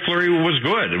Marc-Andre Fleury was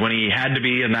good when he had to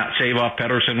be, and that save off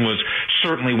Pettersson was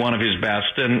certainly one of his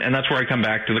best. And that's where I come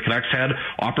back to the Canucks had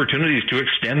opportunities to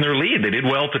extend their lead. They did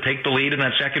well to take the lead in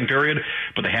that 2nd period,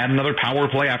 but they had another power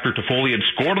play after Toffoli had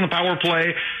scored on the power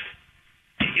play.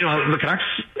 The Canucks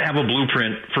have a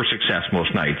blueprint for success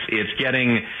most nights. It's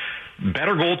getting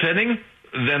better goaltending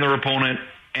than their opponent,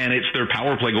 and it's their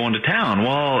power play going to town.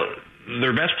 Well,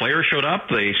 their best player showed up.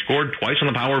 They scored twice on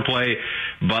the power play,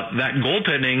 but that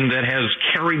goaltending that has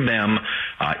carried them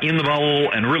in the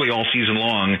bubble and really all season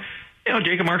long,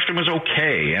 Jacob Markstrom was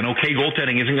okay, and okay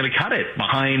goaltending isn't going to cut it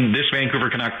behind this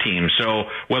Vancouver Canuck team. So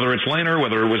whether it's Lehner,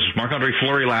 whether it was Marc-Andre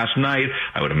Fleury last night,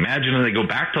 I would imagine that they go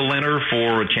back to Lehner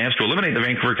for a chance to eliminate the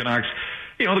Vancouver Canucks.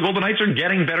 The Golden Knights are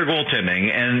getting better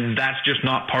goaltending, and that's just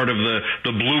not part of the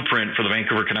blueprint for the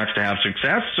Vancouver Canucks to have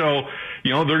success. So,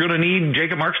 they're going to need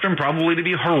Jacob Markstrom probably to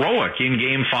be heroic in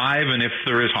Game 5, and if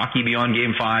there is hockey beyond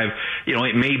Game 5,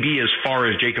 it may be as far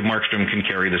as Jacob Markstrom can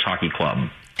carry this hockey club.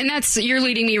 And you're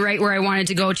leading me right where I wanted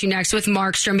to go to next with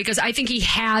Markstrom, because I think he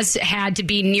has had to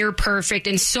be near perfect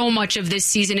in so much of this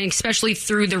season, and especially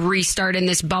through the restart in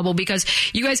this bubble, because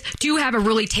you guys do have a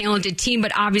really talented team,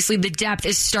 but obviously the depth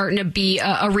is starting to be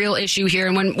a real issue here.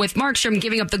 And with Markstrom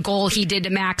giving up the goal he did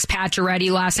to Max Pacioretty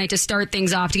last night to start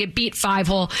things off, to get beat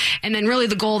 5-hole, and then really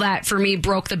the goal that for me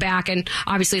broke the back, and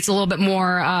obviously it's a little bit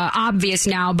more obvious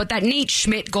now, but that Nate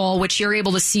Schmidt goal, which you're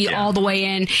able to see all the way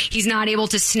in, he's not able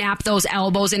to snap those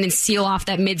elbows in and seal off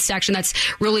that midsection. That's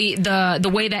really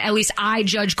the way that at least I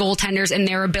judge goaltenders and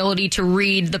their ability to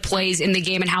read the plays in the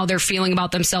game and how they're feeling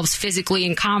about themselves physically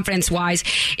and confidence-wise.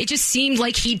 It just seemed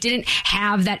like he didn't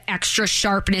have that extra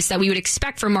sharpness that we would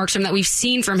expect from Markstrom, that we've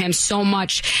seen from him so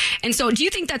much. And so do you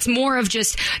think that's more of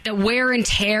just the wear and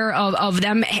tear of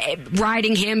them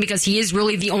riding him because he is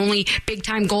really the only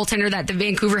big-time goaltender that the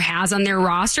Vancouver has on their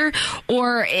roster?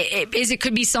 Or is it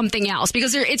could be something else?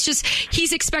 Because it's just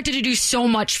he's expected to do so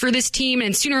much for this team,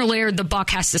 and sooner or later the buck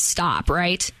has to stop,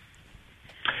 right?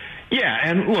 Yeah,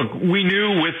 and look, we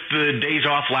knew with the days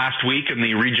off last week and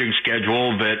the rejig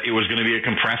schedule that it was going to be a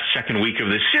compressed 2nd week of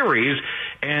this series,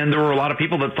 and there were a lot of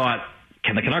people that thought,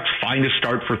 can the Canucks find a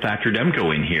start for Thatcher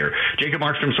Demko in here? Jacob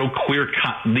Markstrom so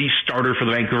clear-cut, the starter for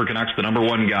the Vancouver Canucks, the number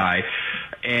 1 guy.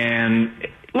 And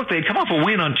look, they'd come off a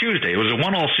win on Tuesday. It was a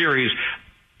 1-1 series.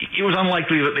 it was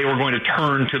unlikely that they were going to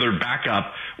turn to their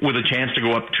backup with a chance to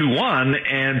go up 2-1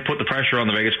 and put the pressure on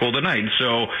the Vegas Golden Knights.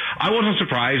 So I wasn't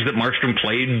surprised that Markstrom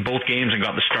played both games and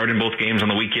got the start in both games on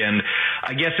the weekend.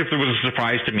 I guess if there was a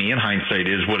surprise to me, in hindsight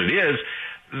is what it is,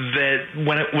 that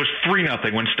when it was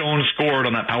 3-0, when Stone scored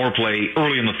on that power play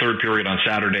early in the third period on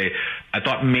Saturday, I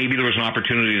thought maybe there was an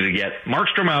opportunity to get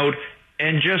Markstrom out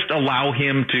and just allow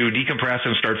him to decompress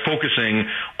and start focusing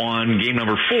on game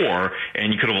number 4.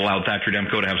 And you could have allowed Thatcher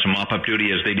Demko to have some mop-up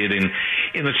duty as they did in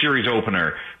the series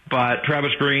opener. But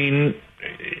Travis Green,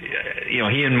 he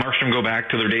and Markstrom go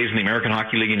back to their days in the American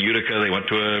Hockey League in Utica. They went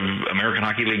to an American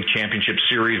Hockey League championship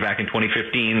series back in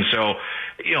 2015. So,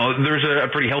 there's a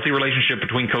pretty healthy relationship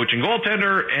between coach and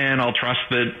goaltender, and I'll trust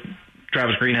that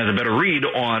Travis Green has a better read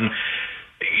on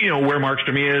where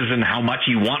Markstrom is and how much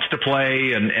he wants to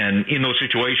play. And in those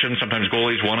situations, sometimes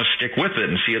goalies want to stick with it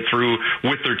and see it through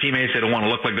with their teammates. They don't want to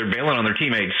look like they're bailing on their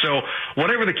teammates. So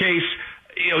whatever the case,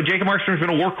 Jacob Markstrom's been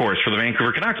a workhorse for the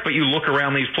Vancouver Canucks, but you look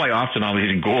around these playoffs, and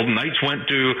obviously Golden Knights went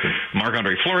to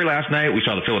Marc-Andre Fleury last night. We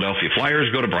saw the Philadelphia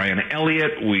Flyers go to Brian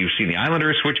Elliott. We've seen the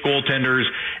Islanders switch goaltenders,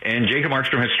 and Jacob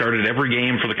Markstrom has started every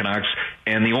game for the Canucks,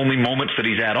 and the only moments that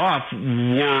he's had off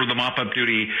were the mop-up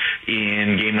duty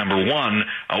in game number 1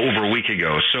 over a week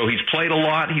ago. So he's played a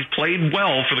lot. He's played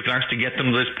well for the Canucks to get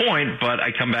them to this point, but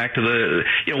I come back to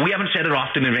we haven't said it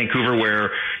often in Vancouver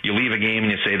where you leave a game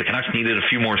and you say the Canucks needed a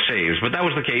few more saves, but that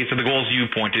was the case. And the goals you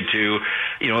pointed to,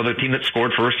 the team that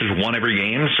scored first has won every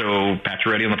game. So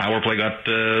Pacioretty on the power play got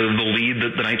the lead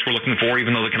that the Knights were looking for,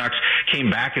 even though the Canucks came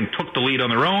back and took the lead on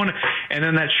their own. And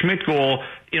then that Schmidt goal,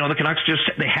 the Canucks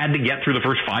they had to get through the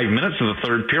first 5 minutes of the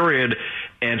third period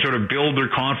and sort of build their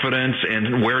confidence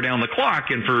and wear down the clock.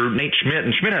 And for Nate Schmidt,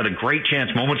 and Schmidt had a great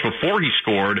chance moments before he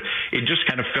scored, it just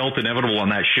kind of felt inevitable on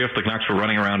that shift. The Canucks were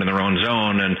running around in their own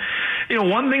zone. And,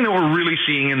 one thing that we're really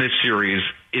seeing in this series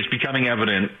is becoming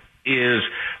evident is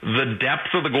the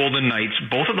depth of the Golden Knights,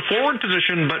 both at the forward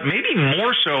position, but maybe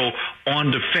more so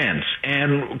on defense.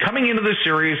 And coming into this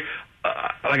series,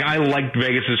 I liked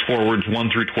Vegas's forwards 1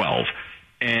 through 12.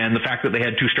 And the fact that they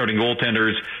had 2 starting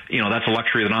goaltenders, that's a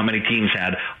luxury that not many teams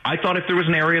had. I thought if there was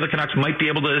an area the Canucks might be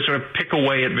able to sort of pick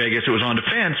away at Vegas, it was on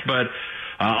defense, but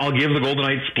I'll give the Golden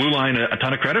Knights blue line a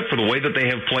ton of credit for the way that they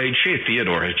have played. Shea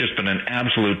Theodore has just been an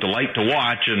absolute delight to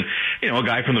watch, and a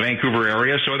guy from the Vancouver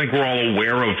area, so I think we're all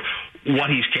aware of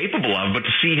what he's capable of, but to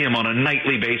see him on a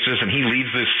nightly basis, and he leads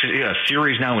this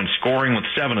series now in scoring with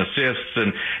 7 assists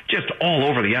and just all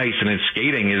over the ice, and his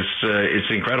skating is it's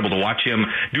incredible to watch him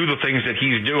do the things that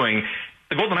he's doing.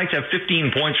 The Golden Knights have 15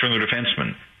 points from their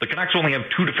defensemen. The Canucks only have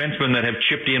 2 defensemen that have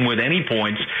chipped in with any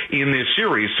points in this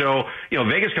series. So,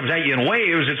 Vegas comes at you in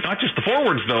waves. It's not just the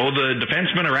forwards, though. The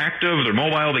defensemen are active. They're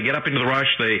mobile. They get up into the rush.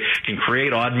 They can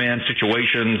create odd man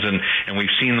situations, and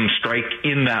we've seen them strike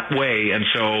in that way. And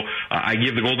so I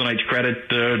give the Golden Knights credit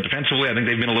defensively. I think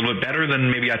they've been a little bit better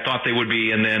than maybe I thought they would be.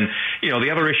 And then,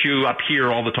 the other issue up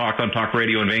here, all the talk on talk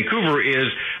radio in Vancouver, is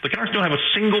the Canucks don't have a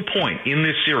single point in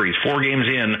this series, 4 games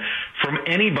in, from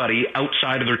anybody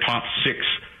outside of their top 6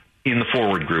 in the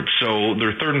forward group. So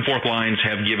their third and fourth lines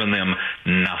have given them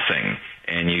nothing.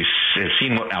 And you have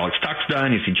seen what Alex Tuck's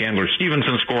done. You see Chandler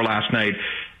Stevenson score last night.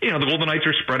 The Golden Knights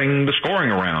are spreading the scoring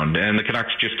around, and the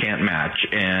Canucks just can't match.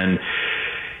 And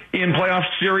in playoff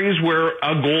series where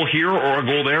a goal here or a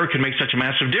goal there can make such a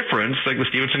massive difference, like the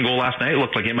Stevenson goal last night,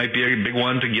 looked like it might be a big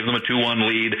one to give them a 2-1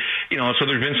 lead. So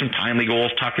there's been some timely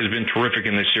goals. Tuck has been terrific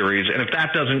in this series. And if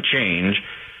that doesn't change,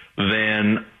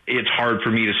 then it's hard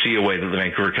for me to see a way that the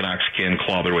Vancouver Canucks can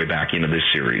claw their way back into this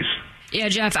series. Yeah,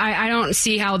 Jeff, I don't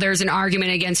see how there's an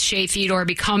argument against Shea Theodore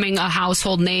becoming a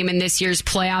household name in this year's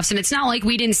playoffs. And it's not like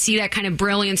we didn't see that kind of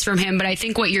brilliance from him, but I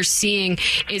think what you're seeing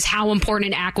is how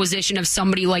important an acquisition of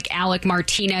somebody like Alec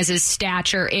Martinez's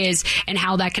stature is and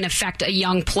how that can affect a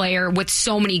young player with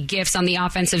so many gifts on the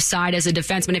offensive side as a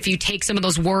defenseman. If you take some of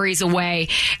those worries away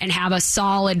and have a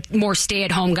solid, more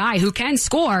stay-at-home guy who can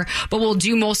score, but will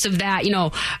do most of that,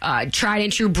 tried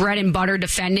and true bread and butter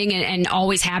defending and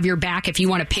always have your back if you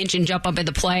want to pinch and jump up at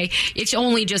the play, it's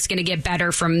only just going to get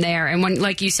better from there. And when,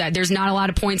 like you said, there's not a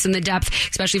lot of points in the depth,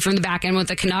 especially from the back end with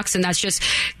the Canucks, and that's just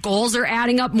goals are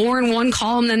adding up more in one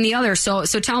column than the other. So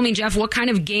tell me, Jeff, what kind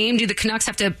of game do the Canucks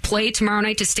have to play tomorrow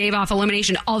night to stave off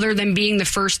elimination other than being the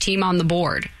first team on the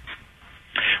board?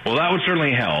 Well, that would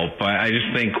certainly help. I just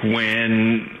think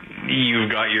when you've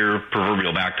got your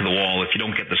proverbial back to the wall, if you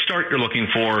don't get the start you're looking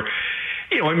for,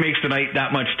 it makes the night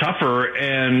that much tougher.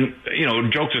 And,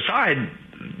 jokes aside,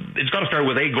 it's got to start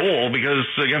with a goal, because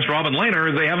against Robin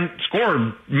Lehner, they haven't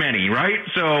scored many, right?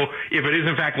 So if it is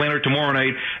in fact Lehner tomorrow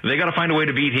night, they got to find a way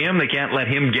to beat him. They can't let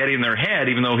him get in their head,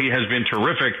 even though he has been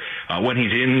terrific when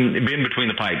he's been between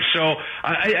the pipes. So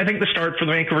I think the start for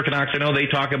the Vancouver Canucks, I know they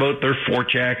talk about their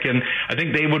forecheck, and I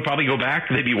think they would probably go back.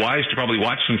 They'd be wise to probably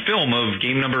watch some film of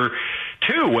game number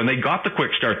 2 when they got the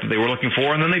quick start that they were looking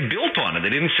for, and then they built on it. They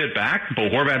didn't sit back. Bo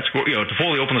Horvat scored, to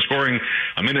fully open the scoring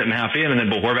a minute and a half in, and then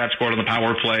Bo Horvat scored on the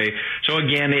power play. So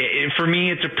again, for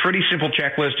me, it's a pretty simple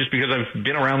checklist, just because I've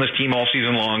been around this team all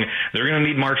season long. They're going to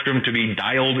need Markstrom to be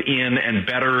dialed in and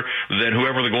better than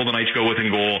whoever the Golden Knights go with in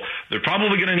goal. They're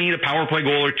probably going to need a power play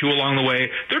goal or 2 along the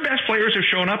way. Their best players have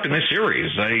shown up in this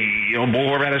series. Bo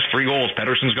Horvat has 3 goals.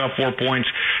 Pedersen's got 4 points.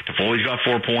 Toffoli's got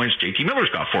 4 points. JT Miller's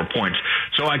got 4 points.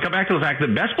 So I come back to the fact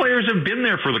that best players have been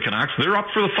there for the Canucks. They're up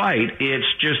for the fight. It's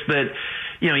just that,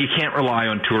 you can't rely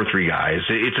on 2 or 3 guys.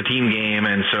 It's a team game,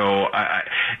 and so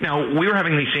now we were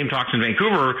having these same talks in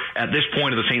Vancouver at this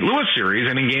point of the St. Louis series,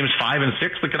 and in games 5 and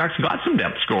 6, the Canucks got some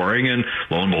depth scoring, and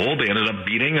lo and behold, they ended up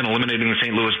beating and eliminating the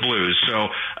St. Louis Blues.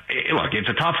 So, look, it's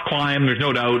a tough climb. There's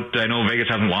no doubt. I know Vegas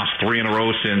hasn't lost 3 in a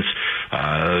row since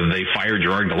they fired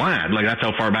Gerard Gallant. Like, that's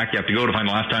how far back you have to go to find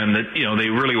the last time that they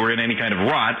really were in any kind of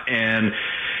rut, and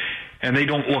they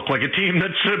don't look like a team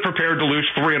that's prepared to lose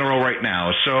 3 in a row right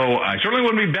now. So I certainly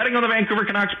wouldn't be betting on the Vancouver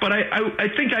Canucks, but I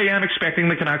think I am expecting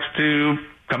the Canucks to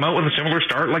come out with a similar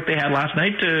start like they had last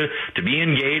night, to be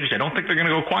engaged. I don't think they're going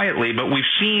to go quietly, but we've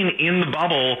seen in the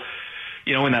bubble,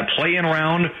 in that play-in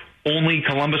round, only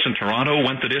Columbus and Toronto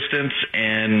went the distance,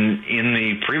 and in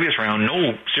the previous round,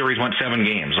 no series went 7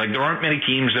 games. Like, there aren't many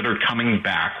teams that are coming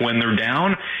back when they're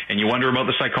down, and you wonder about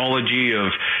the psychology of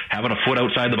having a foot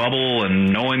outside the bubble and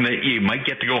knowing that you might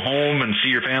get to go home and see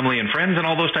your family and friends and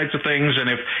all those types of things, and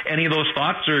if any of those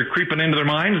thoughts are creeping into their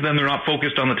minds, then they're not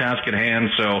focused on the task at hand.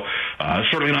 So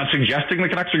certainly not suggesting the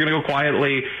Canucks are going to go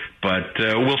quietly, but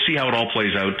we'll see how it all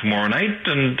plays out tomorrow night,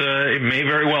 and it may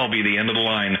very well be the end of the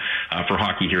line for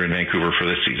hockey here in Vancouver for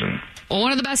this season. Well,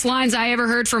 one of the best lines I ever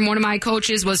heard from one of my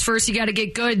coaches was, first you got to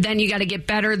get good, then you got to get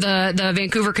better. The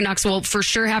Vancouver Canucks will for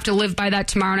sure have to live by that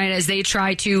tomorrow night as they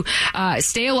try to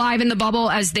stay alive in the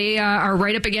bubble, as they are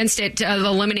right up against it. The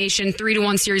elimination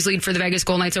 3-1 series lead for the Vegas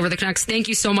Golden Knights over the Canucks. Thank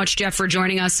you so much, Jeff, for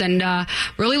joining us, and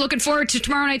really looking forward to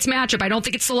tomorrow night's matchup. I don't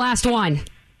think it's the last one.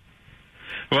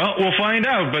 Well, we'll find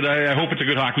out, but I hope it's a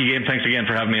good hockey game. Thanks again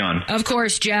for having me on. Of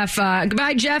course, Jeff.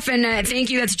 Goodbye, Jeff, and thank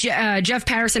you. That's Jeff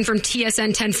Paterson from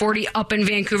TSN 1040 up in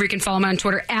Vancouver. You can follow him on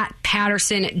Twitter at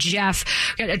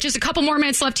PattersonJeff. Got just a couple more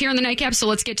minutes left here on the Nightcap, so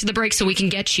let's get to the break so we can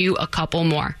get you a couple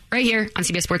more right here on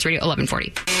CBS Sports Radio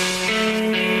 1140.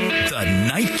 The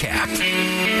Nightcap.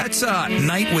 That's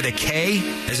night with a K,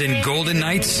 as in Golden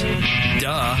Knights.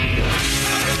 Duh.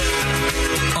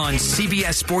 On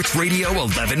CBS Sports Radio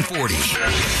 1140.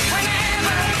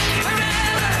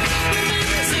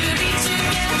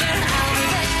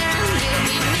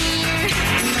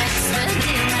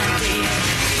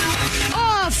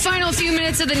 Final few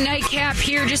minutes of the Nightcap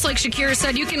here. Just like Shakira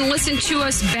said, you can listen to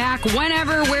us back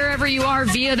whenever, wherever you are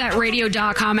via that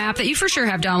radio.com app that you for sure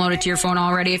have downloaded to your phone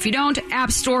already. If you don't,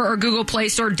 App Store or Google Play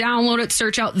Store, download it,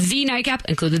 search out the Nightcap,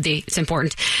 include the D, it's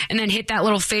important, and then hit that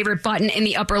little favorite button in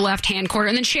the upper left-hand corner.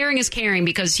 And then sharing is caring,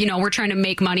 because, we're trying to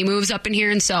make money moves up in here,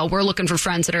 and so we're looking for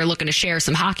friends that are looking to share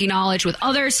some hockey knowledge with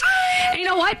others. And you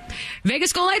know what?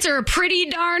 Vegas Golden Knights are a pretty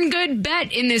darn good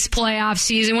bet in this playoff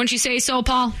season. Wouldn't you say so,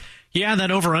 Paul? Yeah,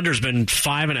 that over-under's been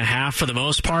 5.5 for the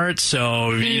most part.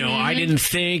 So, I didn't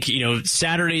think,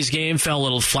 Saturday's game fell a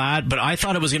little flat, but I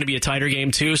thought it was going to be a tighter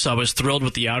game too. So I was thrilled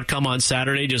with the outcome on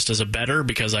Saturday just as a bettor,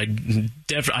 because I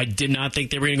did not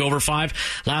think they were going to go over 5.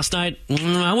 Last night,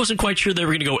 I wasn't quite sure they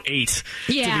were going to go 8.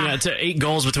 Yeah. To 8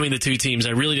 goals between the two teams.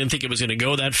 I really didn't think it was going to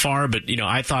go that far, but,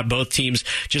 I thought both teams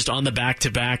just on the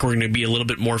back-to-back were going to be a little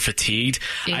bit more fatigued.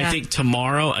 Yeah. I think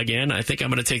tomorrow, again, I think I'm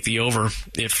going to take the over.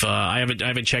 If I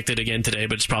haven't checked it again today,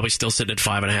 but it's probably still sitting at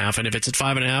 5.5. And if it's at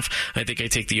 5.5, I think I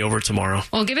take the over tomorrow.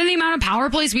 Well, given the amount of power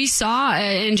plays we saw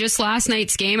in just last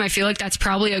night's game, I feel like that's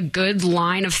probably a good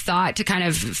line of thought to kind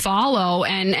of follow,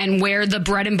 and where the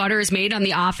bread and butter is made on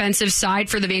the offensive side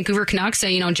for the Vancouver Canucks.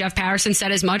 Jeff Paterson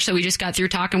said as much, so we just got through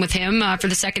talking with him for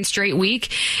the second straight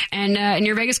week. And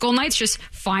your Vegas Golden Knights just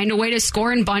find a way to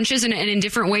score in bunches and in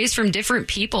different ways from different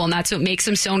people, and that's what makes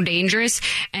them so dangerous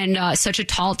and such a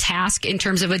tall task in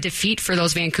terms of a defeat for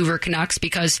those Vancouver Canucks,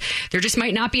 because there just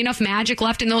might not be enough magic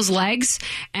left in those legs,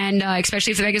 and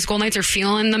especially if the Vegas Golden Knights are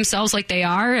feeling themselves like they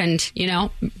are, and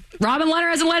Robin Leonard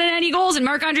hasn't let in any goals, and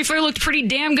Marc-Andre Fleury looked pretty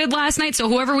damn good last night. So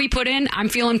whoever we put in, I'm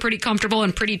feeling pretty comfortable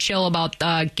and pretty chill about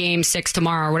game 6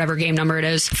 tomorrow, or whatever game number it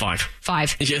is. 5.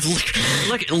 Yeah,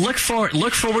 look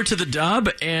forward to the dub.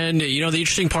 And the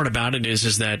interesting part about it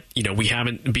is that we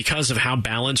haven't, because of how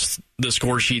balanced the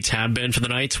score sheets have been for the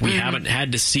Knights, we haven't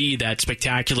had to see that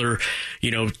spectacular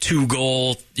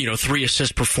 2-goal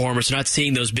 3-assist performance. We're not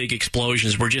seeing those big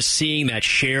explosions. We're just seeing that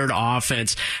shared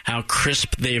offense, how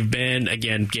crisp they've been.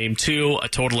 Again, game 2, a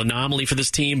total anomaly for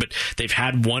this team, but they've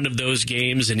had one of those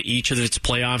games in each of its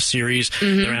playoff series.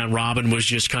 Their round robin was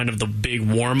just kind of the big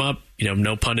warm-up.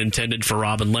 No pun intended for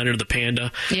Robin Leonard, the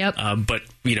Panda. Yep. But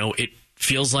it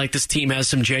feels like this team has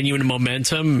some genuine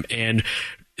momentum, and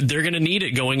they're going to need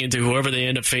it going into whoever they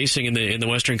end up facing in the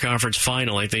Western Conference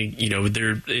Final. I think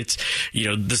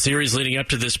the series leading up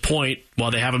to this point,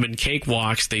 while they haven't been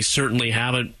cakewalks, they certainly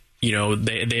haven't.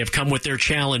 They have come with their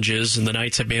challenges, and the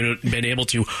Knights have been able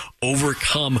to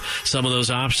overcome some of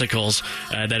those obstacles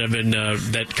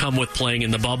that come with playing in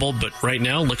the bubble. But right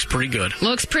now, looks pretty good.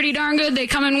 Looks pretty darn good. They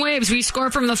come in waves. We score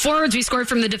from the forwards, we score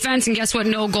from the defense, and guess what?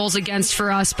 No goals against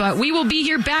for us. But we will be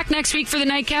here back next week for the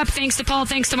Nightcap. Thanks to Paul,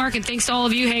 thanks to Mark, and thanks to all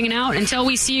of you hanging out. Until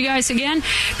we see you guys again,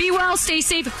 be well, stay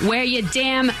safe, wear your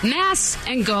damn masks,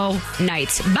 and go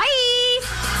Knights. Bye!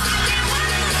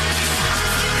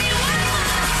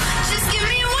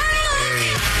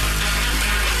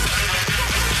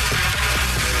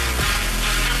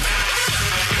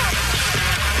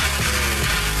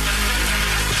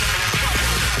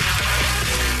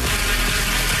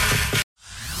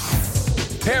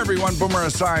 Hey everyone, Boomer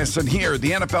Esiason here.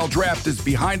 The NFL Draft is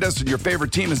behind us and your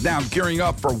favorite team is now gearing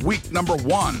up for week number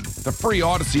 1. The free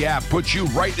Odyssey app puts you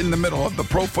right in the middle of the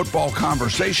pro football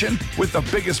conversation with the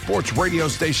biggest sports radio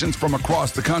stations from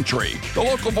across the country. The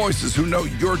local voices who know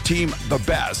your team the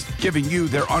best, giving you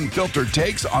their unfiltered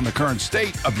takes on the current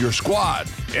state of your squad.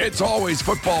 It's always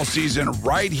football season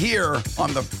right here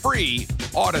on the free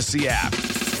Odyssey app.